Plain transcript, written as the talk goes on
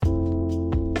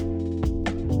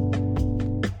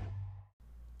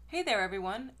Hey there,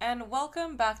 everyone, and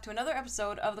welcome back to another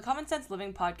episode of the Common Sense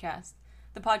Living Podcast,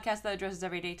 the podcast that addresses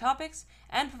everyday topics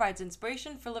and provides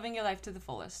inspiration for living your life to the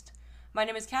fullest. My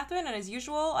name is Catherine, and as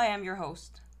usual, I am your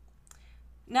host.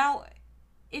 Now,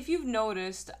 if you've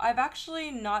noticed, I've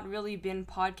actually not really been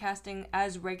podcasting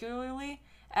as regularly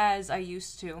as I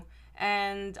used to,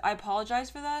 and I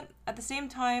apologize for that, at the same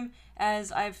time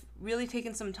as I've really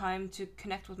taken some time to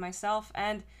connect with myself,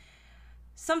 and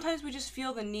sometimes we just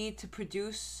feel the need to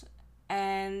produce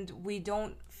and we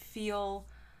don't feel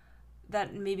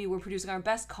that maybe we're producing our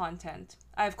best content.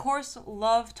 I, of course,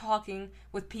 love talking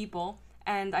with people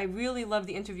and I really love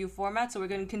the interview format, so we're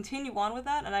going to continue on with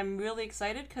that, and I'm really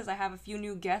excited because I have a few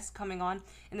new guests coming on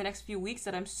in the next few weeks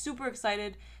that I'm super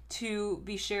excited to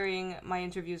be sharing my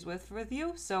interviews with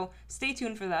you, so stay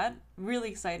tuned for that. Really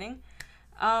exciting.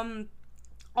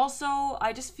 Also,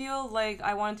 I just feel like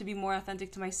I wanted to be more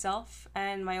authentic to myself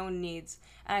and my own needs.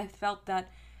 And I felt that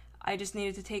I just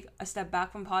needed to take a step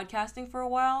back from podcasting for a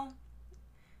while.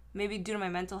 Maybe due to my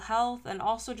mental health and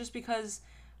also just because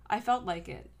I felt like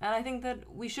it. And I think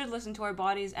that we should listen to our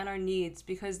bodies and our needs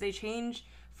because they change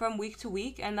from week to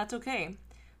week and that's okay.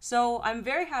 So I'm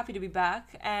very happy to be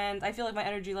back and I feel like my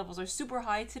energy levels are super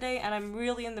high today and I'm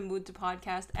really in the mood to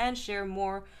podcast and share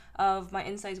more of my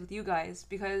insights with you guys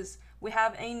because we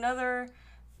have another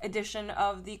edition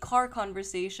of the Car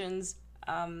Conversations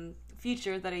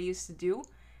feature that I used to do,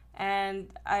 and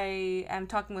I am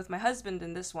talking with my husband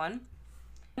in this one.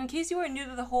 In case you are new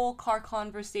to the whole Car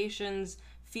Conversations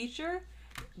feature,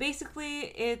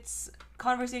 basically it's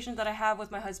conversations that I have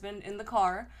with my husband in the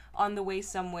car on the way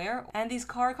somewhere, and these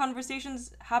car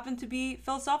conversations happen to be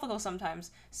philosophical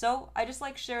sometimes. So I just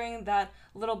like sharing that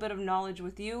little bit of knowledge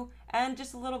with you and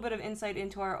just a little bit of insight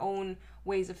into our own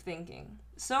ways of thinking.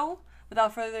 So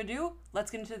without further ado,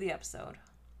 let's get into the episode.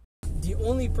 The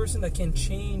only person that can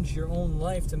change your own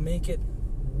life to make it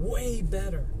way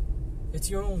better, it's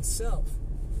your own self.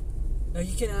 Now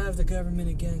you can have the government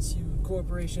against you,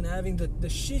 corporation having the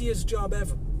shittiest job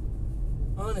ever.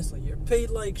 Honestly, you're paid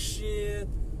like shit,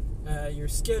 your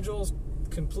schedule's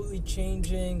completely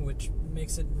changing, which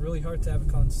makes it really hard to have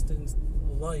a constant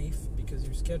life because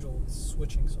your schedule is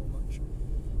switching so much.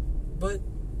 But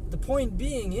the point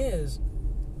being is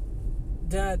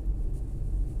that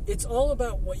it's all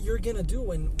about what you're gonna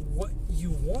do and what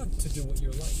you want to do with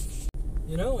your life.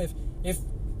 You know,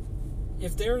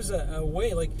 if there's a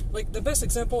way, like the best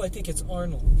example, I think it's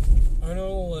Arnold.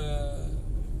 Arnold,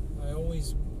 I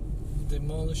always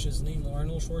demolish his name,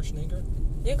 Arnold Schwarzenegger.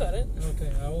 You got it.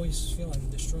 Okay, I always feel I'm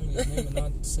destroying his name and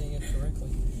not saying it correctly.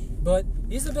 But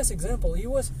he's the best example. He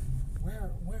was,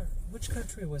 which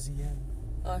country was he in?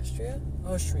 Austria.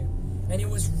 And he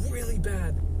was really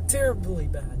bad, terribly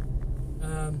bad.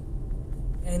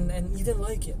 And he didn't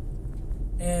like it.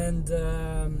 And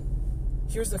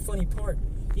here's the funny part.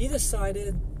 He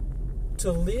decided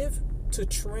to live to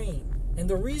train. And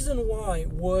the reason why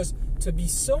was to be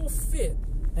so fit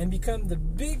and become the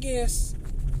biggest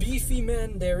beefy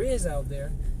man there is out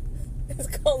there.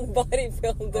 It's called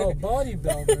bodybuilder. Oh,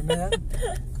 bodybuilder, man.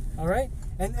 All right?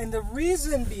 And the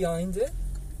reason behind it,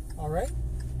 all right,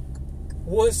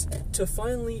 was to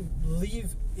finally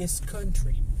leave his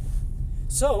country.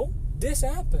 So, this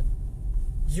happened.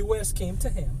 U.S. came to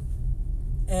him,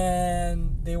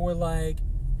 and they were like,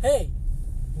 hey,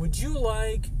 would you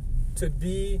like to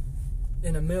be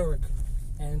in America?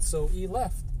 And so he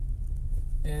left.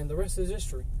 And the rest is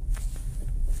history.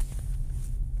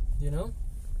 You know?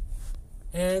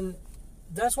 And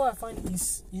that's why I find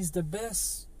he's the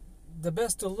best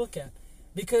to look at.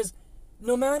 Because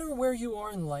no matter where you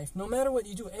are in life, no matter what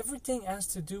you do, everything has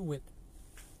to do with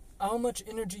how much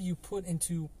energy you put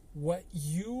into what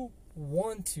you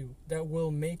want to that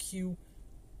will make you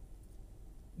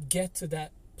get to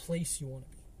that place you want to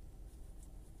be.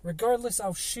 Regardless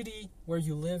how shitty where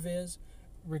you live is,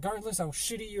 regardless how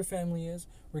shitty your family is,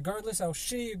 regardless how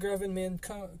shitty your government,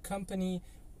 company,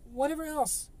 whatever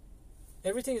else,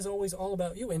 everything is always all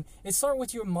about you. And it starts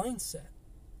with your mindset,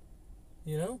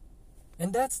 you know?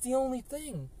 And that's the only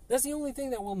thing. That's the only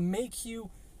thing that will make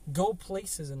you go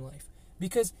places in life.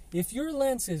 Because if your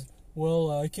lens is,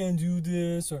 well, I can't do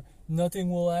this, or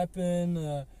nothing will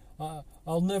happen,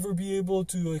 I'll never be able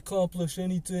to accomplish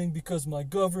anything because my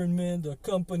government, the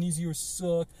companies here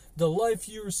suck, the life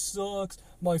here sucks,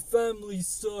 my family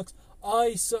sucks,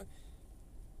 I suck.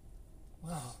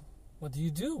 Wow, what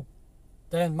do?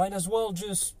 Then might as well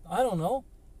just, I don't know,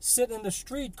 sit in the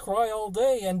street, cry all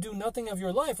day, and do nothing of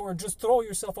your life, or just throw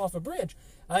yourself off a bridge.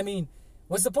 I mean,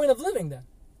 what's the point of living then?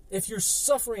 If you're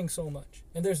suffering so much,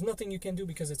 and there's nothing you can do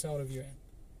because it's out of your hand.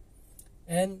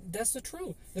 And that's the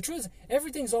truth. The truth is,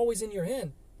 everything's always in your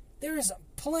hand. There is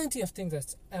plenty of things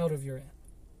that's out of your hand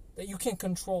that you can't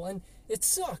control, and it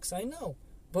sucks, I know,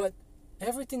 but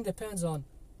everything depends on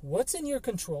what's in your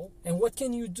control and what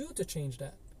can you do to change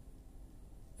that.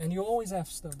 And you always have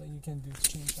stuff that you can do to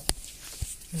change that.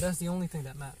 And that's the only thing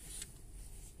that matters.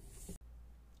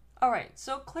 Alright,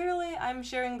 so clearly I'm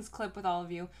sharing this clip with all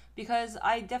of you because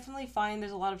I definitely find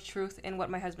there's a lot of truth in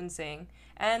what my husband's saying.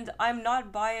 And I'm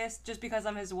not biased just because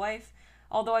I'm his wife,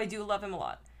 although I do love him a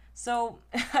lot. So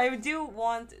I do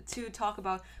want to talk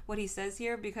about what he says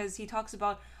here because he talks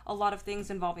about a lot of things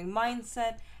involving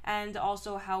mindset and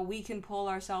also how we can pull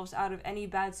ourselves out of any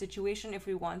bad situation if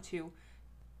we want to.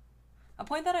 A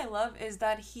point that I love is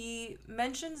that he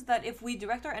mentions that if we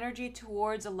direct our energy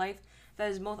towards a life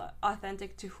that is most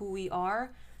authentic to who we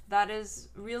are, that is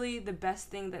really the best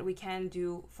thing that we can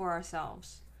do for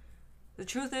ourselves. The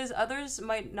truth is, others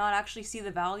might not actually see the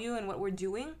value in what we're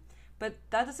doing, but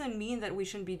that doesn't mean that we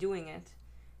shouldn't be doing it.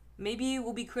 Maybe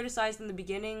we'll be criticized in the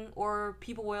beginning, or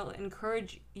people will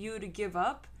encourage you to give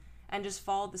up and just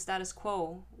follow the status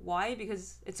quo. Why?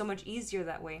 Because it's so much easier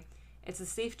that way. It's a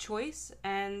safe choice,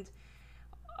 and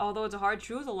although it's a hard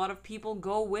truth, a lot of people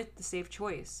go with the safe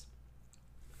choice.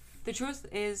 The truth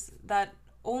is that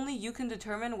only you can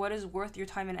determine what is worth your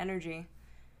time and energy.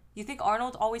 You think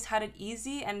Arnold always had it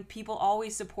easy and people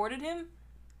always supported him?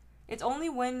 It's only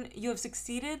when you have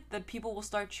succeeded that people will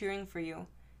start cheering for you.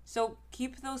 So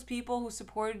keep those people who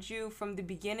supported you from the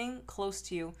beginning close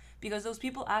to you, because those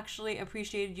people actually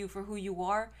appreciated you for who you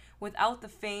are without the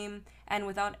fame and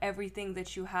without everything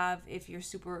that you have if you're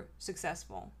super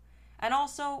successful. And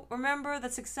also, remember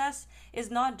that success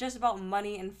is not just about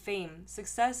money and fame.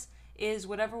 Success is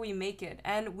whatever we make it,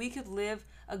 and we could live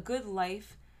a good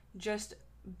life just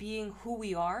being who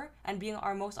we are and being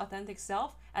our most authentic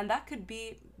self, and that could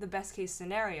be the best case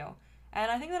scenario.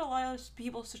 And I think that a lot of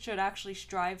people should actually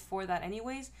strive for that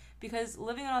anyways, because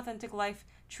living an authentic life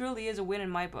truly is a win in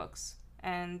my books.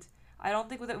 And I don't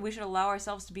think that we should allow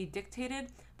ourselves to be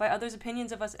dictated by others'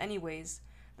 opinions of us anyways.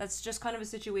 That's just kind of a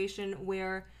situation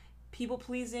where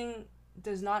people-pleasing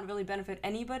does not really benefit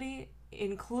anybody,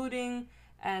 including,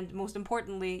 and most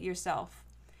importantly, yourself.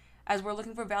 As we're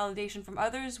looking for validation from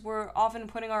others, we're often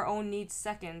putting our own needs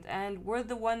second, and we're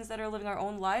the ones that are living our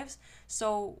own lives,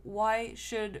 so why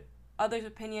should others'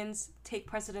 opinions take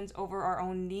precedence over our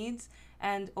own needs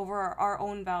and over our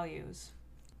own values?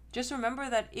 Just remember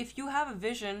that if you have a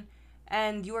vision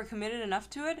and you are committed enough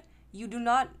to it, you do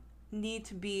not need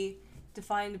to be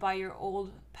defined by your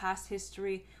old past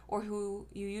history or who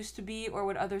you used to be or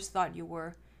what others thought you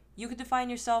were. You could define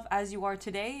yourself as you are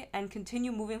today and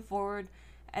continue moving forward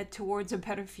towards a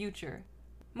better future.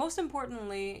 Most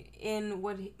importantly, in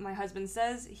what my husband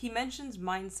says, he mentions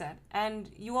mindset,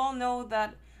 and you all know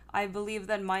that I believe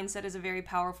that mindset is a very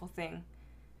powerful thing.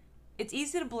 It's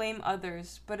easy to blame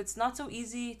others, but it's not so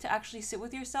easy to actually sit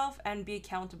with yourself and be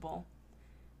accountable.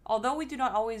 Although we do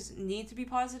not always need to be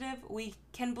positive, we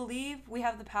can believe we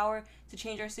have the power to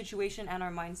change our situation and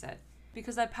our mindset,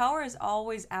 because that power is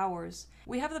always ours.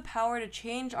 We have the power to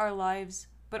change our lives,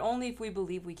 but only if we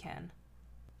believe we can.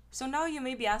 So now you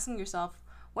may be asking yourself,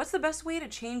 what's the best way to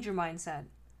change your mindset?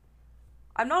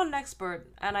 I'm not an expert,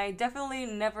 and I definitely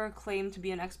never claim to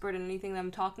be an expert in anything that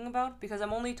I'm talking about, because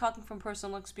I'm only talking from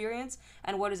personal experience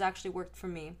and what has actually worked for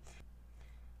me.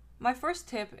 My first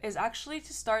tip is actually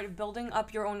to start building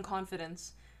up your own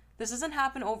confidence. This doesn't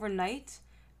happen overnight,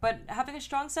 but having a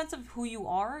strong sense of who you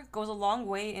are goes a long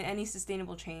way in any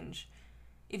sustainable change.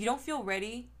 If you don't feel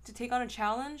ready to take on a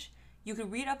challenge, you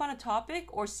could read up on a topic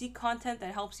or seek content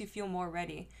that helps you feel more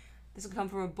ready. This could come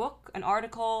from a book, an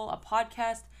article, a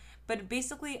podcast, but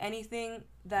basically anything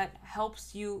that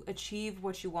helps you achieve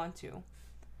what you want to.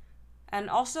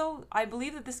 And also, I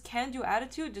believe that this can-do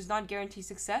attitude does not guarantee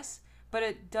success, but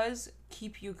it does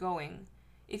keep you going.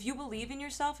 If you believe in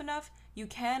yourself enough, you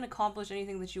can accomplish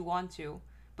anything that you want to,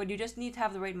 but you just need to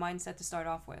have the right mindset to start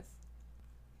off with.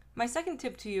 My second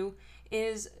tip to you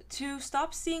is to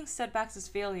stop seeing setbacks as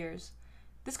failures.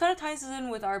 This kind of ties in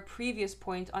with our previous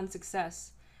point on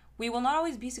success. We will not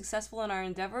always be successful in our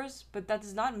endeavors, but that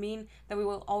does not mean that we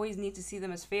will always need to see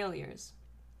them as failures.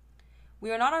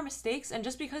 We are not our mistakes, and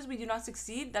just because we do not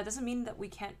succeed, that doesn't mean that we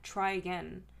can't try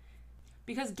again.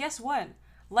 Because guess what?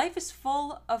 Life is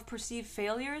full of perceived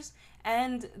failures,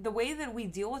 and the way that we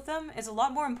deal with them is a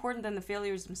lot more important than the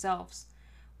failures themselves.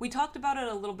 We talked about it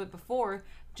a little bit before,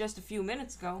 just a few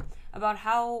minutes ago, about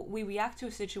how we react to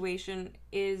a situation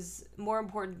is more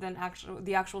important than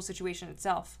the actual situation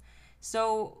itself.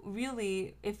 So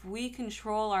really, if we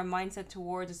control our mindset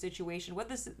towards a situation,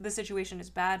 whether the situation is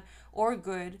bad or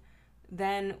good,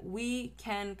 then we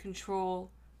can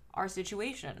control our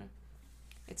situation.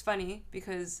 it's funny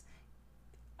because,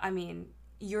 I mean,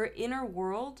 your inner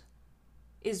world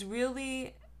is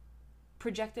really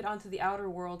projected onto the outer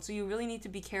world, so you really need to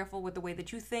be careful with the way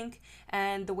that you think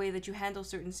and the way that you handle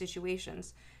certain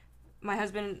situations. My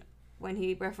husband, when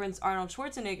he referenced Arnold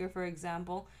Schwarzenegger, for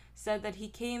example, said that he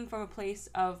came from a place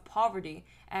of poverty,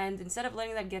 and instead of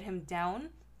letting that get him down,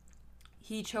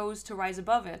 he chose to rise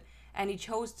above it, and he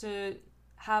chose to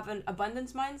have an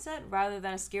abundance mindset rather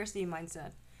than a scarcity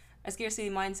mindset. A scarcity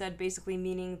mindset basically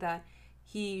meaning that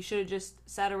he should have just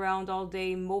sat around all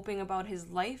day moping about his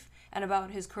life and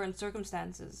about his current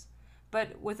circumstances.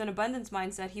 But with an abundance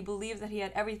mindset, he believed that he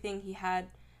had everything he had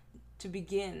to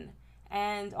begin,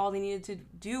 and all he needed to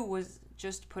do was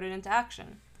just put it into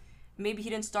action. Maybe he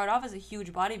didn't start off as a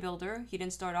huge bodybuilder, he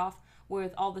didn't start off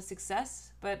with all the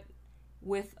success, but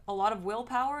with a lot of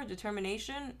willpower,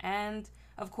 determination, and,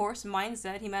 of course,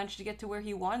 mindset, he managed to get to where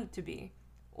he wanted to be,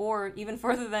 or even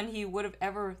further than he would have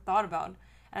ever thought about.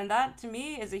 And that, to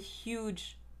me, is a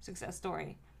huge success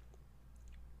story.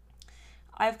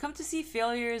 I've come to see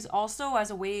failures also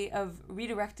as a way of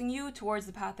redirecting you towards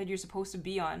the path that you're supposed to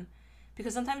be on.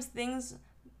 Because sometimes things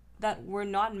that were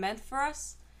not meant for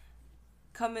us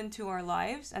come into our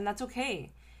lives, and that's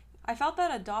okay. I felt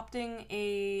that adopting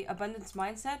a abundance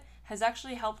mindset has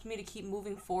actually helped me to keep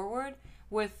moving forward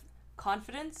with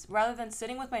confidence rather than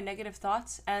sitting with my negative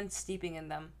thoughts and steeping in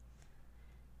them.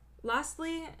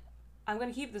 Lastly, I'm going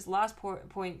to keep this last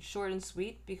point short and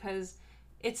sweet because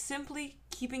it's simply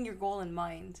keeping your goal in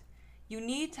mind. You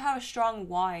need to have a strong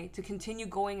why to continue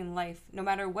going in life, no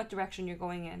matter what direction you're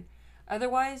going in.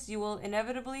 Otherwise, you will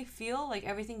inevitably feel like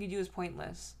everything you do is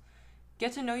pointless.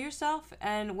 Get to know yourself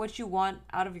and what you want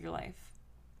out of your life.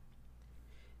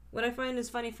 What I find is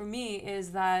funny for me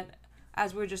is that,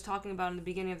 as we were just talking about in the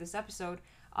beginning of this episode,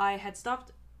 I had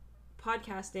stopped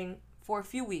podcasting for a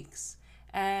few weeks.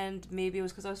 And maybe it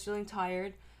was because I was feeling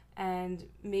tired, and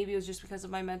maybe it was just because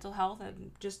of my mental health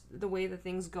and just the way that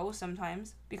things go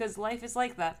sometimes. Because life is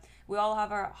like that. We all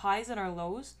have our highs and our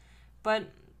lows, but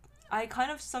I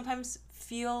kind of sometimes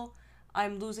feel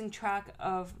I'm losing track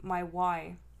of my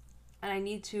why. And I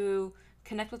need to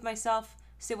connect with myself,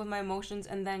 sit with my emotions,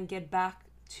 and then get back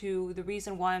to the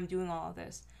reason why I'm doing all of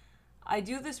this. I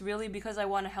do this really because I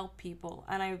want to help people,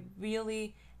 and I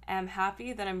really am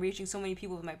happy that I'm reaching so many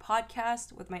people with my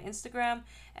podcast, with my Instagram,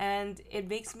 and it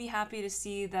makes me happy to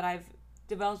see that I've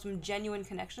developed some genuine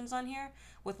connections on here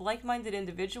with like-minded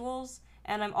individuals,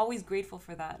 and I'm always grateful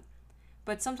for that.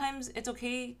 But sometimes it's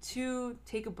okay to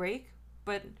take a break,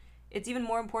 but it's even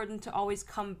more important to always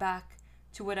come back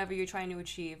to whatever you're trying to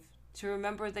achieve, to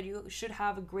remember that you should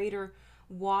have a greater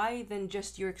why than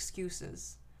just your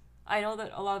excuses. I know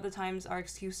that a lot of the times our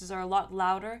excuses are a lot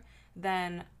louder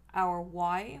than our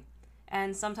why,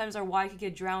 and sometimes our why could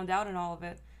get drowned out in all of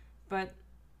it, but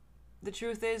the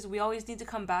truth is we always need to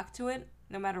come back to it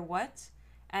no matter what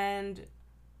and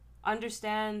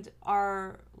understand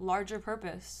our larger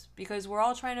purpose, because we're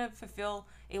all trying to fulfill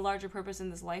a larger purpose in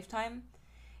this lifetime.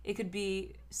 It could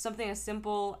be something as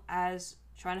simple as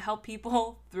trying to help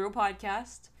people through a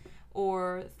podcast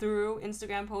or through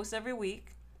Instagram posts every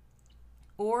week,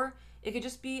 or it could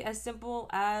just be as simple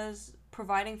as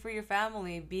providing for your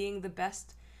family, being the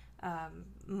best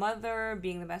mother,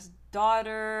 being the best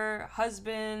daughter,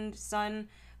 husband, son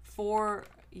for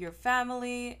your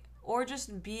family, or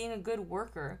just being a good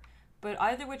worker. But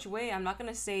either which way, I'm not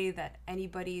going to say that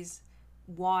anybody's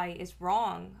why is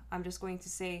wrong. I'm just going to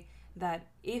say that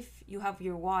if you have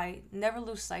your why, never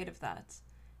lose sight of that.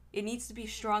 It needs to be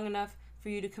strong enough for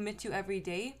you to commit to every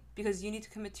day, because you need to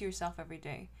commit to yourself every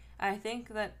day. And I think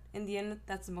that in the end,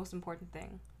 that's the most important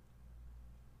thing.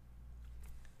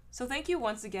 So thank you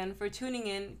once again for tuning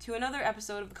in to another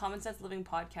episode of the Common Sense Living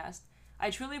podcast. I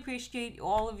truly appreciate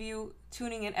all of you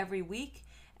tuning in every week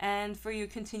and for your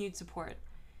continued support.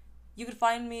 You can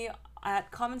find me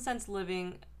at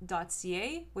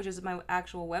commonsenseliving.ca, which is my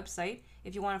actual website,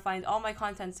 if you want to find all my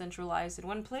content centralized in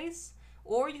one place,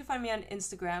 or you can find me on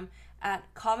Instagram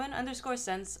at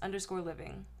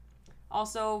common_sense_living.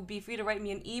 Also, be free to write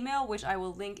me an email, which I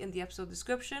will link in the episode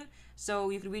description, so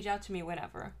you can reach out to me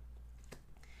whenever.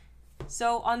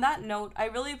 So on that note, I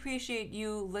really appreciate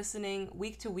you listening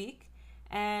week to week,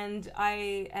 and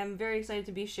I am very excited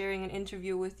to be sharing an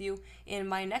interview with you in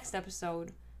my next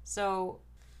episode. So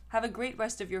have a great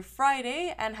rest of your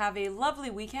Friday and have a lovely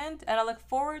weekend, and I look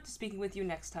forward to speaking with you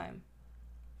next time.